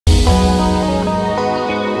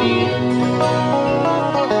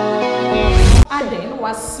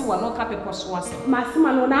kape poswas.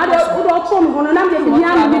 Masima no na do tom hono na me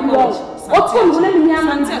nya me bi o. O tom hono me nya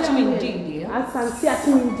me. Santi atum indeed. Santi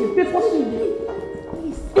atum indeed. People indeed.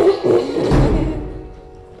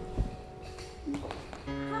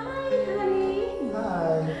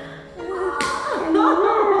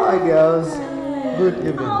 Hi girls. Good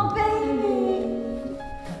evening. Oh baby.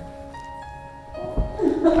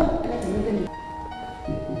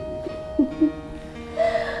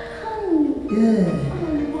 Yeah.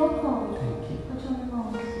 Welcome. Thank you.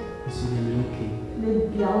 Is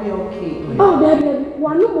Baby, are we okay? Oh, baby,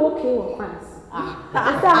 one more okay or once. I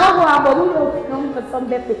said, how will we come for some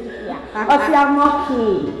better here? Or see, I'm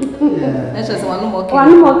okay. Yeah. That's just one more.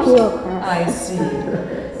 One more okay. I see. So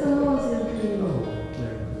how was your day? Oh,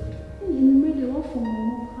 very good. You made it work for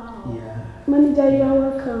me. Yeah. Manager, you are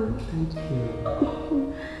welcome. Thank you. I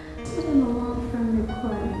don't know why I'm family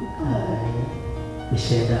crying. Hi.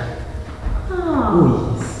 Michelle. Ah.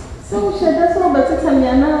 Oh, yes. So that's all but tell me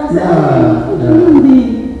now. No.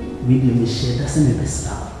 Video Michelle doesn't make us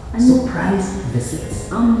laugh. Surprise visits.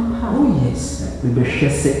 Oh, yes. We be share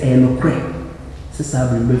say no pray. Since I've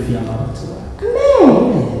been with you about to work.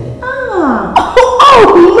 Man. Ah. Oh,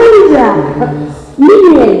 manager.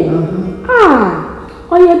 Million. Ah.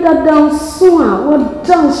 Oh, you got down soon. What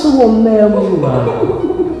down so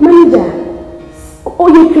manager. Oh,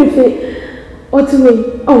 you prefer. Otuwe.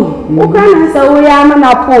 Oh, ukana sa we ama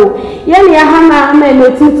na po. Ye ne ha na ama na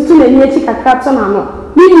tutu na ni echi kakra to na no.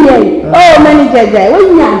 Million. Oh, manager guy.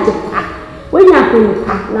 We nya ante pa. We nya ko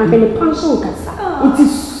pa na he pension kasa. It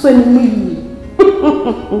is so me.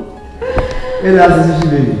 And that's the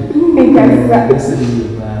situation.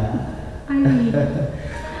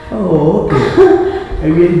 Oh, okay. I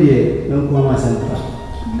really did. No come sampa.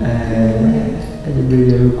 I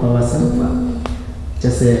really come sampa.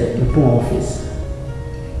 Just a office.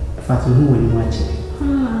 Fatu who will watch it.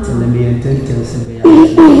 Tell me and tell me.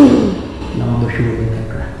 Now I'm sure we can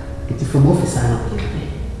cry. It's from office. I don't care.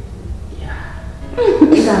 Yeah.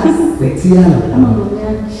 Let's see.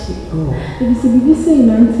 Oh, If you say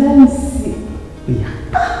nonsense. yeah.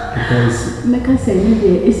 Make us say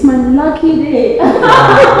it's my lucky day.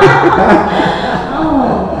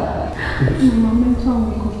 Oh. My mom told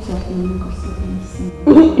me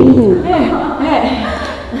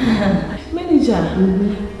Manager,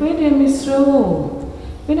 where do you miss Row?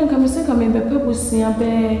 When I come say come in the people see a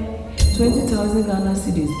 20,000 Ghana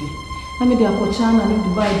cedis. I made the Akochana in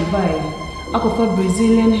Dubai. I prefer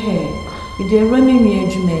Brazilian hair. With the running me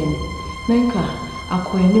edgemen. Nanka,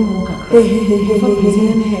 Aquani Moka.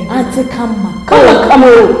 Brazilian hair. Auntie, come on.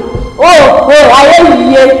 Oh, I am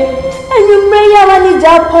here. And you may have any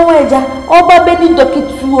job, Poeja, or Babedi Docket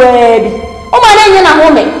Fuebi. Oh, my name is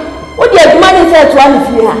woman. What do you money said to one if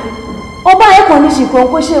you have? Oh, by a condition,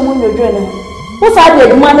 question when you're journey. What's I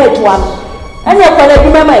did money to one? And you're going to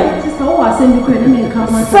remember. Sister, oh, I send you credit and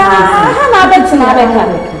come on.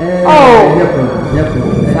 Oh,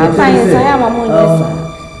 fine, I am a moon.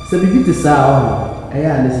 So, we to sound. I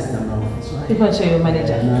am the system now. If I show you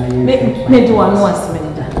manager, maybe do one once,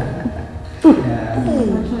 manager.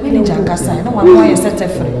 Manager, Cassa, I don't want more set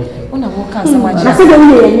free. When I walk out, so much. I said,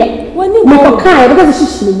 when you walk out, because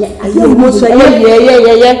she's me. I almost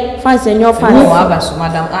yeah. Fancy your fan. No,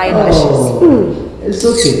 Madam, I know. It's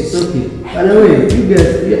okay, it's okay. By the way, you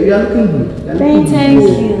guys, you are looking good. Thank you,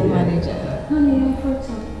 manager.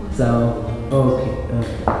 So, okay.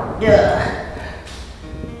 Yeah.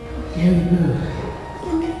 Here we go.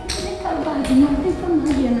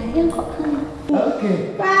 Okay.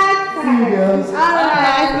 Bye, girls.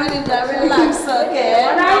 Alright, manager, relax, okay?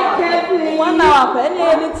 Right, carefully. 1 hour,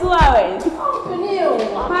 maybe 2 hours.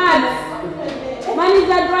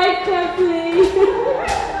 Manager, drive carefully.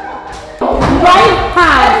 Drive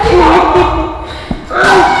hard.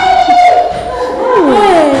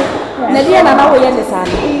 Nadia, now we are the sun.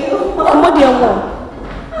 What do you want?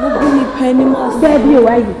 Penny must Baby,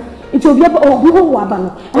 why you? It will be able to go Wabano.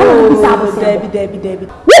 Oh, Debbie.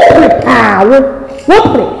 What?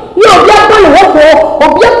 You'll be able to walk or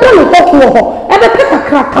be able to walk. Ever pick a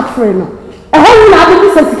crack of friend. A whole lot of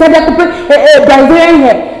this is a Brazilian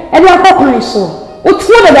hair. And you're talking so. What's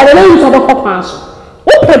one of the names of the coupons?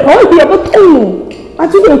 What people be able to know? I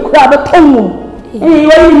do not grab a tongue. And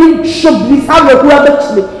you only should be how the whoever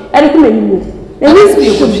anything you. And this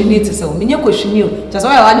is what you need to say. When you question you, just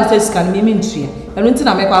why I want to say, can me into you. I don't think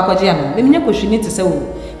I make a question. When you question need to say,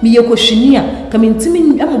 me your questionnaire, come in to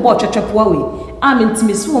me, I'm about to chop away. I'm in to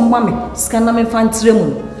me, so mammy, scan them and find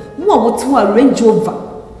Tremon. What to arrange over?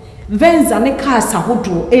 Venza ne cars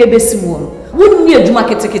ahodo ebesi mu no. Wonni adwuma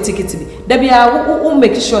ketekete bi. Da bia wo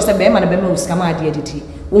make sure say be ma na be ma usikama ade adidi.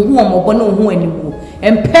 Wo hu omobo na wo hu aniwo.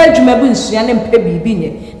 Empa adwuma bu nsua ne mpa bibi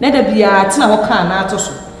nye. Na da bia tena wo kan na ato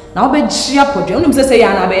so. Na wo be gia podwe. Onim say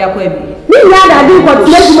ya na be yakwa bi. Ni ya da di ko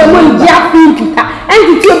tile adwuma mo gia pinka.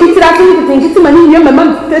 Enti ti obi tira pinka tinki ti mani nye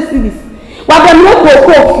mama series. Wa be mo ko.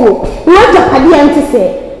 Wo japade enti say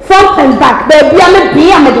front and back. Be bia me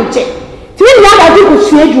bia me de che. Ti ni ya da di ko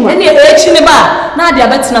sua adwuma. Eni echi ne ba na ade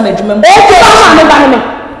abetina ma adwuma mu. Echi ba ma me ba me.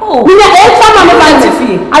 Oh, we are echi ma me ba me.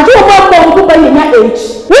 Aju mo ko ba yenya echi.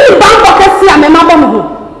 We ni bank okasi a me ma bo me ho.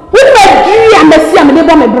 We me dwi a mesi a me de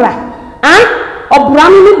bo me bra. Obra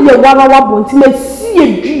me ni de wawa bonti na si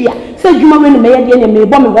edua. Se adwuma we ni me ye de na me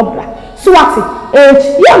bo me ho bra. So what?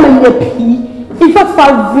 Echi ya me nye pi. In fact,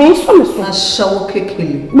 salvation is ashawo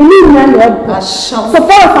kekele. Me ni na na ashawo. So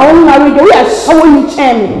far as I want to read, we are showing you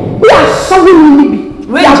chemi. We are showing you libi.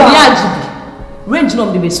 Range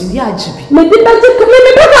no the best we ajibi. Me did that me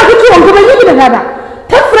ka kitu on go be ni dada.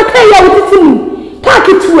 Tafra kai ya wutiti ka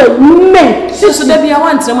kitu me. So da bia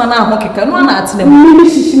wan trema na ho keka no na atene me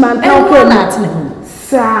shishi man ta ko na atene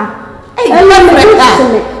sa.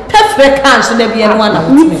 Tafra so da bia no na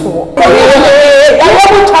atene.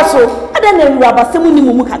 Ayo chaso. Ada na nwura basemu ni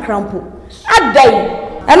mumu kakrampo. Adai.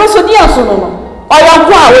 Eno so di aso no. Oya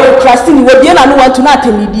kwa we trusting we bia na no want to na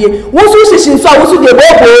atemidie. Wo so shishin so a wo so de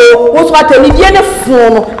bobo. Wo so atemidie ne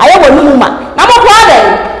fun no. Aye wo ni muma. Na mo kwa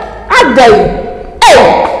adai.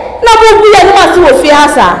 Na mo bu ya ni ma se wo fi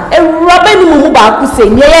hasa. Ewura ba ni mumu ba ku se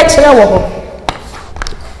nye ye kire wo ho.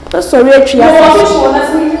 So sorry atwi asa.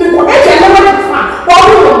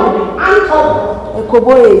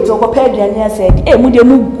 Ekoboye to ko pedra ni asa. Mu de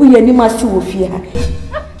mu gu ya ni ma se wo fi ha.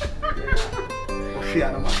 Fi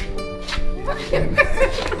ana ma. You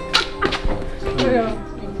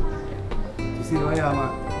see why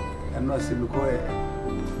I'm not saying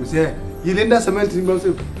you say you Linda cement in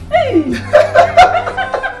Brazil. And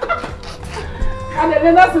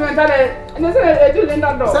Linda cement and I do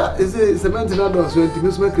Linda door. Sir, is a cement in that door, so it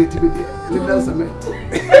means my creativity. Linda cement.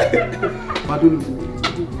 Madun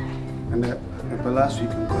and the last week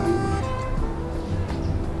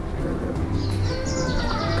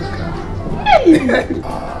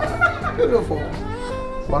I'm beautiful.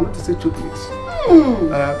 One to say chocolates.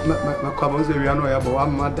 My covers are no able.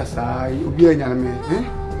 I'm mad as I be a young man.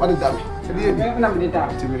 What did that mean? To be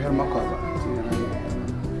her cover.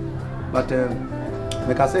 But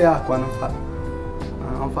like I say, I'm fat.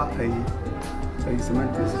 I'm fat. I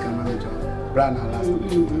cement is manager. Brand last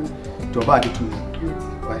to a body too.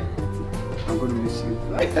 Why? I'm going to miss you.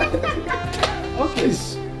 Okay.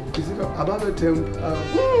 Is it about the term?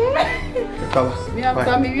 We have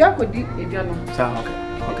come here to do it.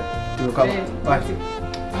 Okay. You come. Bye.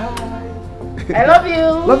 I love you.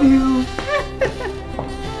 Love you.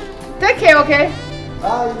 Take care, okay?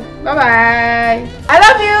 Bye. Bye bye. I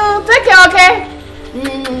love you. Take care, okay?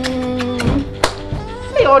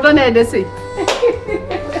 Hey, hold on there, say.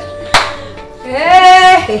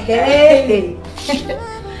 Hey.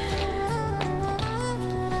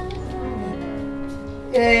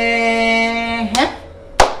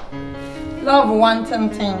 Love one thing.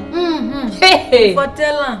 Hey. For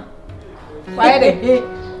tell why the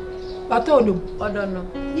but I don't know.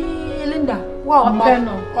 Linda, what mop?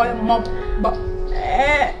 Linda,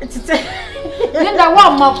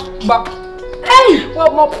 what mop? Hey,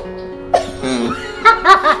 what mop?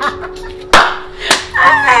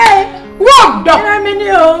 Hey, what dog? I mean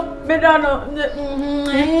you, me don't know.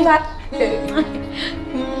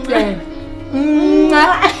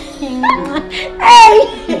 Hey,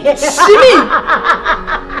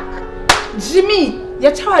 Jimmy,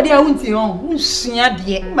 your child there won't see on. Shia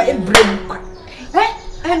dear, my brain.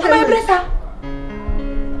 And my brother.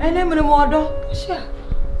 And I'm the model. Sure.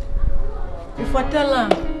 Before tell her.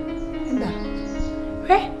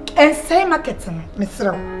 And say marketing, Miss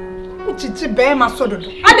Row. Which is Bema Sodo.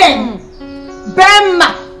 Aden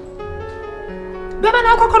Bema. Bema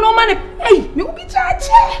now cock no money. Hey, you be charged.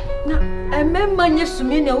 Now, I remember yes to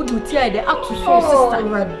me now would tear the up to so sister.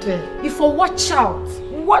 Before watch out.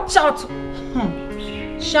 Watch out.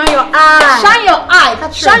 Shine your eye. Shine your eye.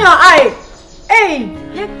 Shine your eye. Hey,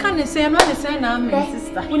 you can't say I'm not the same now, my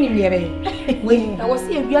sister. When you be wait, I was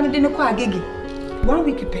here. We are not quite giggy. 1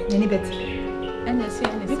 week pay any better. And I say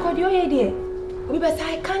because your idea. We but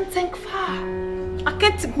I can't think far. I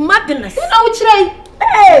can't think madness. You know which way?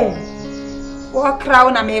 Hey, walk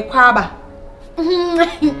round and make kwaba.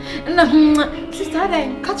 Sister,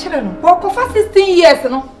 then catch her. Walk for 16 years,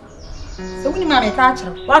 no. So when you make catch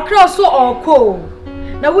her, walk across so or cold.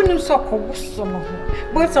 Now when you saw cold, so no.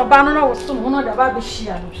 Boys of banana was soon one of the baby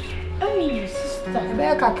shear. Hey, sister.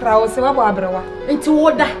 Be kakra wo se wabo abrewa. Enti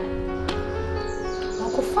woda.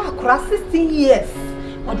 Ko fa akra 16 years.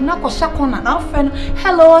 Odna ko shakona na ofe no.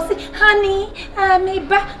 Hello, say honey, me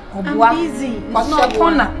ba. I'm busy. Ko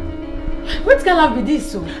shakona. What can I be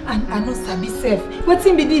this so? I know sabi self.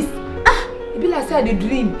 Wetin be this? Ah, e be like say I dey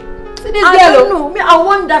dream. See this I girl. don't know. Me, I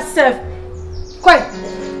want that self. Koi.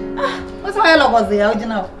 Ah, what's my hello was there?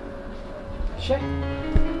 Original. She.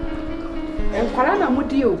 Enkwara na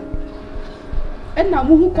mudi o. Na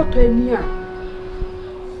mu hu koto ani a.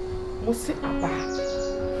 Mo se aba.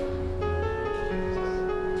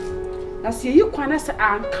 Na se yi kwana se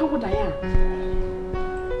anka wo dan a.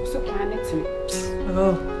 Mo se kwana tim.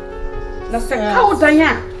 Oh. Na se ka wo dan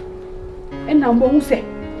a. Na mo hu se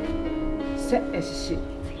ehihie.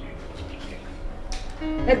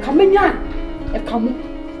 Kamenya.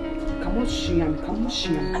 Kamu shiam.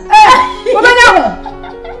 Womenya ho.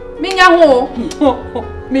 Menya ho.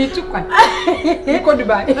 Me too kwan. Me ko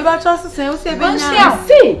Dubai. Me ba cho se o se benya.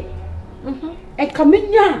 Si.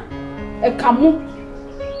 Kamenya. Kamu.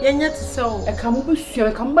 Yenya ti se o. Kamu be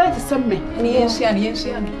sua, kamu ba ti se me. Ni yensia.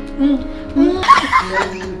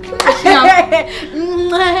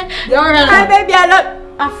 Ai baby ala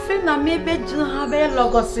afina me be jina ha be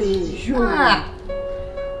logosi. Ah.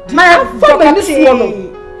 My family is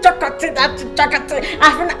one. Chakate.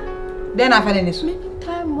 Afina. Then afina ni so.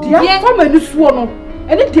 Dia family is one.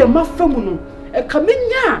 Ene dia ma famu no.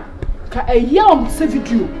 Kamenya ka ayam se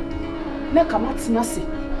video. Na kama tina se.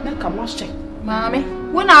 Na kama hye. Mami,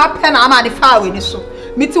 when I pen am at the far way so.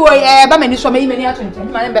 Me too ba mani so me mani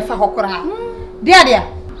atonton. Ma be fa hokora. Dia.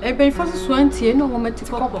 E be fa so antie no wo mati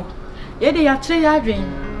kopo. Ye de ya kire ya adwen.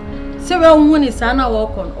 Se we hu ni sa na wo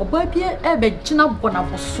kon. Oba bia e be gina bona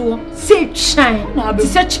boso. Se twan na be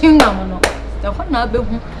se twinam no. Da ho na be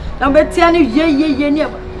hu. Na be tia ni ye ni.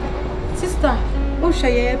 Sister, o hwe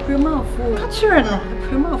ye prema afo. Ka kire no.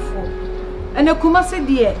 Prema afo. Ene kuma se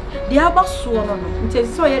de abaso no no. Nti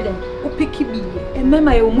se o ye den. O piki bi. E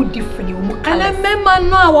mema ye o mu different o mu colors. Ene mema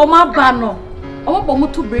no a wo ma ba no. O bo mu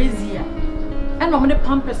to brazia. Ene o mo de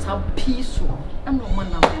pampers ha piso. Ene o mo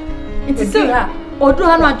na. Nti se ha odu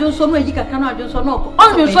ha no adwonso no ayi kaka no adwonso no.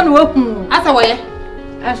 Onwonso no wahu. Asa wo ye.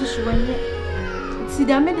 Asoso wanye. Nti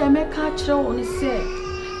da me ka kire wo ni se.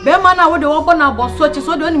 Be ma na wo de wo bo na boso che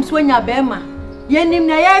so de onim se wanya be ma. Ye nim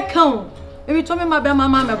na ye kan. Ebi to me ma be ma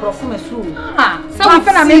me brofo mesu. Ah, so we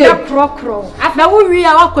fe na me da krokro. Na wo wi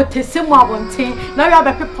a wakotese mu abonten. Na wi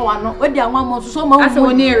abepepa wa no. We di anwa mo so ma wo. Asa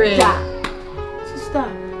wo ni re. Sister,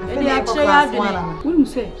 e di akire ya dene. Wonu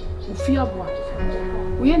se ofi aboa.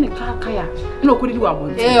 Wo ye ne kaka ya. Na okodi di wa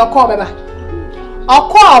abonten.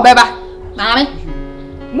 Okọ beba. Mami.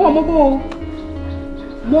 Mo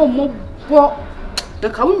bo. Da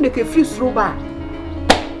ka wo me ke free sro ba.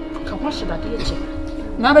 Ka wa shida de eche.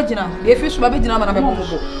 Na be gina. Ye fi so ba be gina ma na be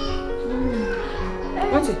bobo.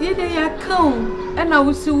 What ye de ya kan e na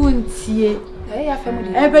wo si wontie. Ya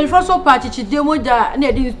family. E be for so pa chichide moja na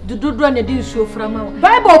e dudu na e di nsuo frama.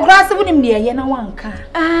 Bible class wonim ne ye na wanka.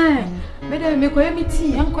 Ah, me de me ko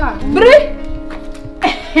emiti. Yanko.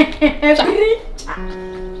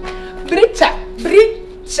 Bricha.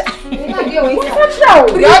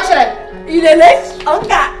 Ilele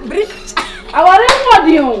onka bricha. Aware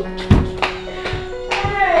modi o.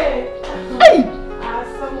 Hey.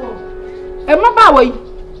 Asamo. E ma ba wa yi.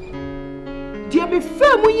 Die be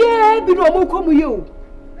fa mu ye bi no mo ko mu ye o.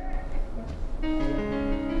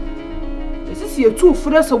 Esisi etu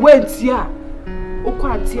ofure so wa ntia. O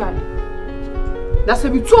kwa ntia. Na se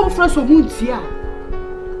bi tu ofure so mu ntia.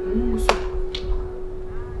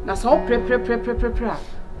 Na so pre.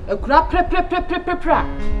 Ekura pre.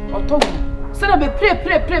 Oto. Se na be pre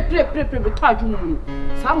be to adwunu mu.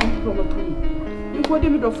 Sa mo pro mo to. Nko de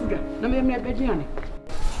mi do fuga na me be duane.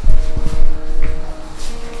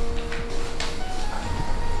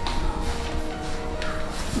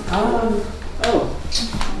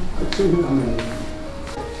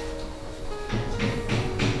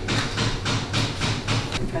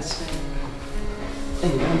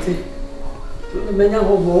 Hey, auntie. Menya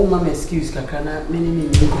hobo mama excuse kakra na meni ni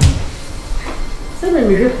nko. Sasa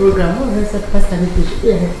ni program au rasa pasta ni kitu.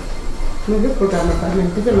 Ni program kwa nini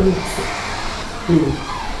pesa mimi.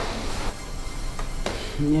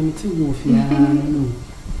 Nyamiti wo fia no.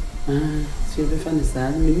 So be fan sa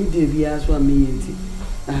me ni de bia so amenti.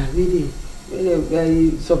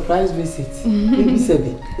 Really surprise visit. Maybe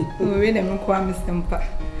sabi. We dem ko am stampa.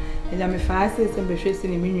 Ela me faz esse bechese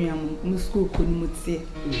ni minua mu school ko ni mutie.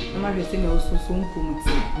 Na ma hwese na osusu nko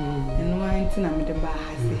mutie. Eno ma nti na me de ba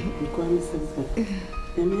ha se. Ko am stampa.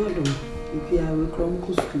 Emi adom. Bia we krom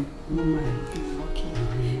ko school. No man. Okay.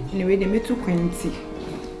 Anyway, they met 20.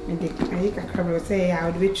 I can say I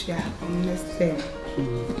would reach ya next time.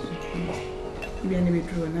 You are never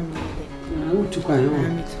true, and I'm not to cry.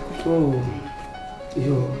 Oh,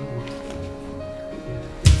 yo.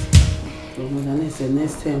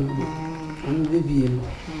 Next time, I'm baby.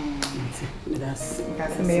 That's a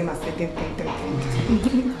name I said.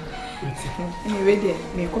 Anyway, dear,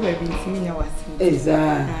 may come and see me now.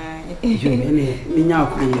 Exactly. Me now,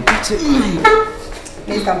 can you?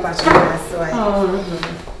 Please come back. Oh,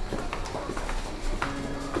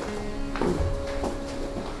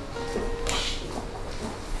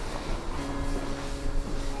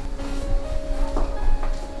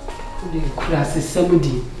 class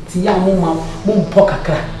somebody. Tia mama, mum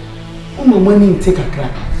pokakra. Money take a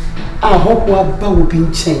crack. I hope we are bow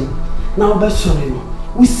pinching. Now, but sorry,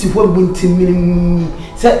 we see what winter meaning.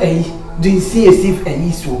 Say, do you see as if a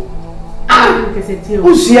is so? Ah,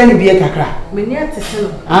 who's she any be a crack? Many at the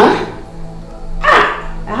salon. I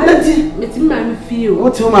let him feel.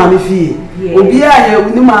 What to mammy feel? Be I here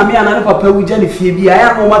with the mammy and another papa with Jenny Phoebe. I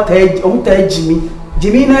am on what age, Jimmy.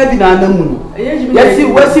 Jimmy, I be an animal. Yes, it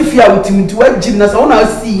was if you are with him to work gymnast. I want to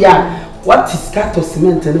see ya. What is cat of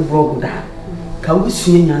cement and a broken down? Can we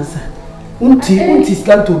see an answer? Unti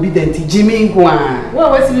scan to be denti Jimmy Kwan.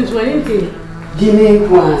 What was it doing? Jimmy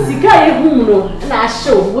Kwan. Sika Humo, and I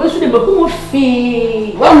show. Where should the Bahu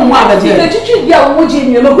fee? One mother, the chicken, young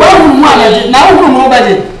Jimmy, one mother, now who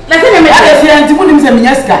budget. Let him make a friend to put him some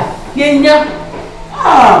yaska. Yenya.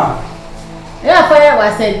 Ah, yeah, fire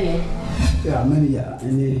was said here. Yeah, many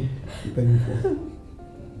any painful.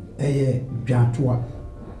 A Jantua.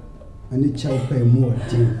 And the child pay more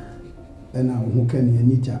thing. And now who can you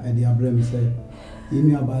need at the Abraham said, you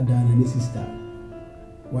know about Dan and his sister.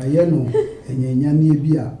 Why, you know, and your near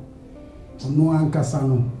beer. No one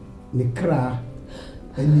casano, the cra,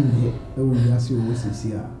 and India, I will ask you what's this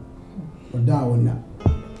here. Or down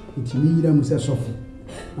it's me, them say suffer.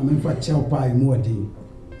 I mean, for chow pie more day.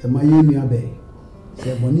 And my Yemi Abbey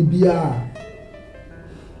said, Bonibia.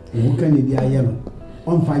 Who can you be a yellow?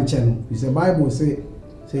 On fine channel, it's a Bible say.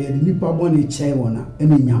 Say the nipa boni chair wana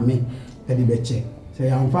eni nyame e di beche say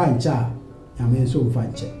am fa ncha nyame so fa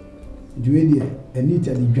nche duwe die eni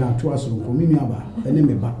ta di dwa to aso ko mi aba ene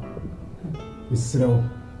me ba misrew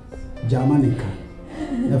jamanika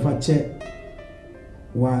na fa che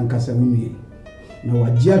wa nkasa wumi na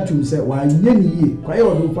wajia tum say wa nye ni ye kwaye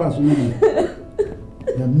odo fa so ni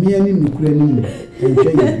ya mi ani mi kura ni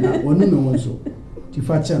entwe na wonu me won so ti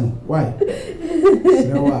fa che no why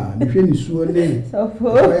Sawa, mfeni suo ne.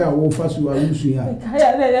 Sofo. Kaya wo fa suo alusu ya.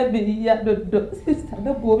 Kaya na ya bi ya dodo. Sister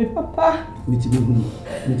na bo mi papa. Mitimi hu.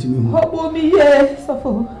 Hobo mi ye.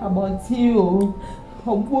 Sofo, abonti o.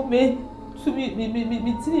 Hobo me. Tumi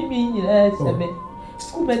mi tiri mi nyina sebe.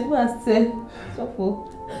 Ku be nu ase. Sofo.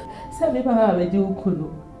 Se me papa be di ukulu.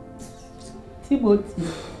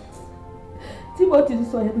 Timothy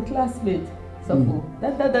so your classmate. Sofo.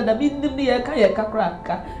 Da bi ni ya ka ya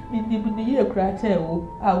kakraka. Ni ye kra chewo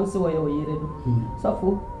a wo se wo ye oyere no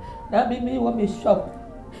sofo na mi wo me shop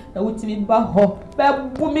na wuti mi ba ho be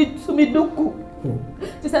bu mi tu mi doku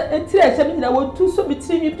ti sa enti e che mi na wo tu so mi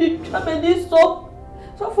ti mi twa me ni so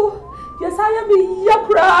sofo yes I am ya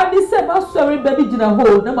kra ni se ma sorry baby gina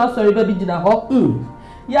ho na ma sorry baby gina ho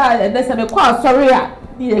ya na se me kwa sorry a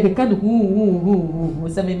ni ye keka no hu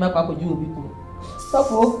se me ma kwa ko ju obi ko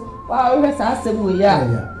sofo wa we sa se mu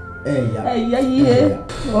ya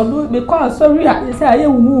Onu me kwa sorry a say aye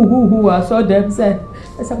hu I saw them say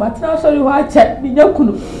say but now sorry wa check me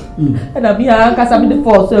nyakunu na me kasa me the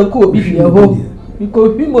force ko obi die ho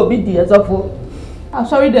because him obi die so for I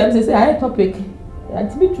sorry them say aye topic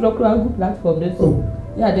and me to a good platform this so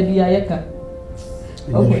yeah dey be aye ka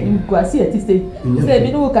okay you go see it say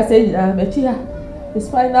me no ka say me chi ya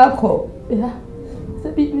spinal cord yeah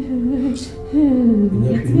say be it's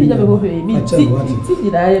ya be go fe me ti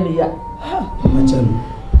da ya me ya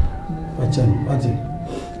Achanu ati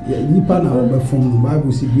ya nipa na obefom no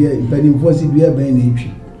Bible si bia mpanimfo si bia ban na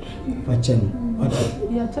etwi achanu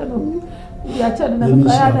ati ya achanu na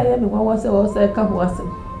kaya na ya me wa se ka ho asem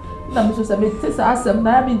na me so se me tisa asem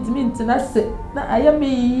na me ntimi ntina se na aya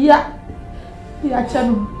me ya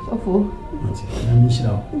achanu sofo ati na mi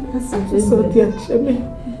shira so ti achame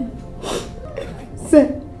se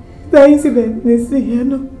the incident ni se ya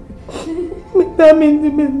no me ta me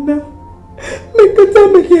ndime na Mekata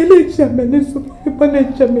mekele chame ne so pone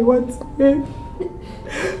chame what's me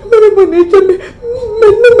pone chame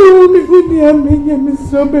me huni amenya me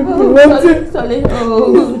so be what's sorry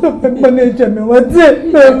oh pone chame what's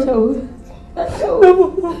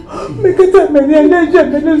Make it a million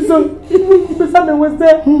legend, so something was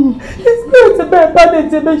there. It's good to bear bad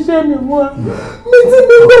to be shaming one. Meeting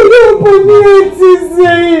me for your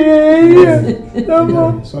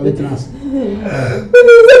Solid trans. But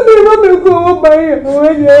it's a go by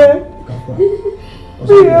yeah.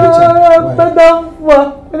 Madam, what?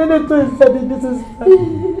 And then it is said this is.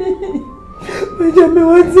 Jamie,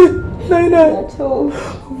 what's it? Nina.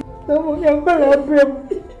 I'm very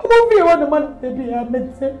happy. I'm one the man baby I met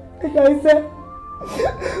say. Like I said.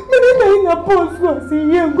 But if I post was see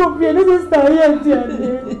you go be another star here.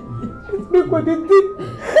 It's me what it did.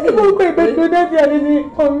 I'm going to do that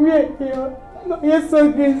on me here. Yes, so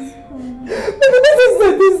this. But this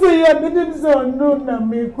is say I didn't so no na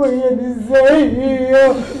me go here this say.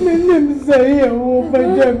 Me name say oh my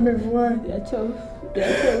Jamie one. Yeah, chum.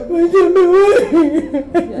 My Jamie one.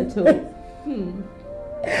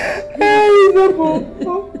 Hey, the book.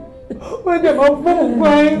 What the phone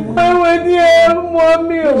crying? Why would you,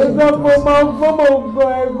 mommy? Or the phone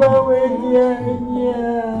crying? Why would you?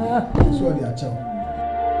 Yeah. So, the child.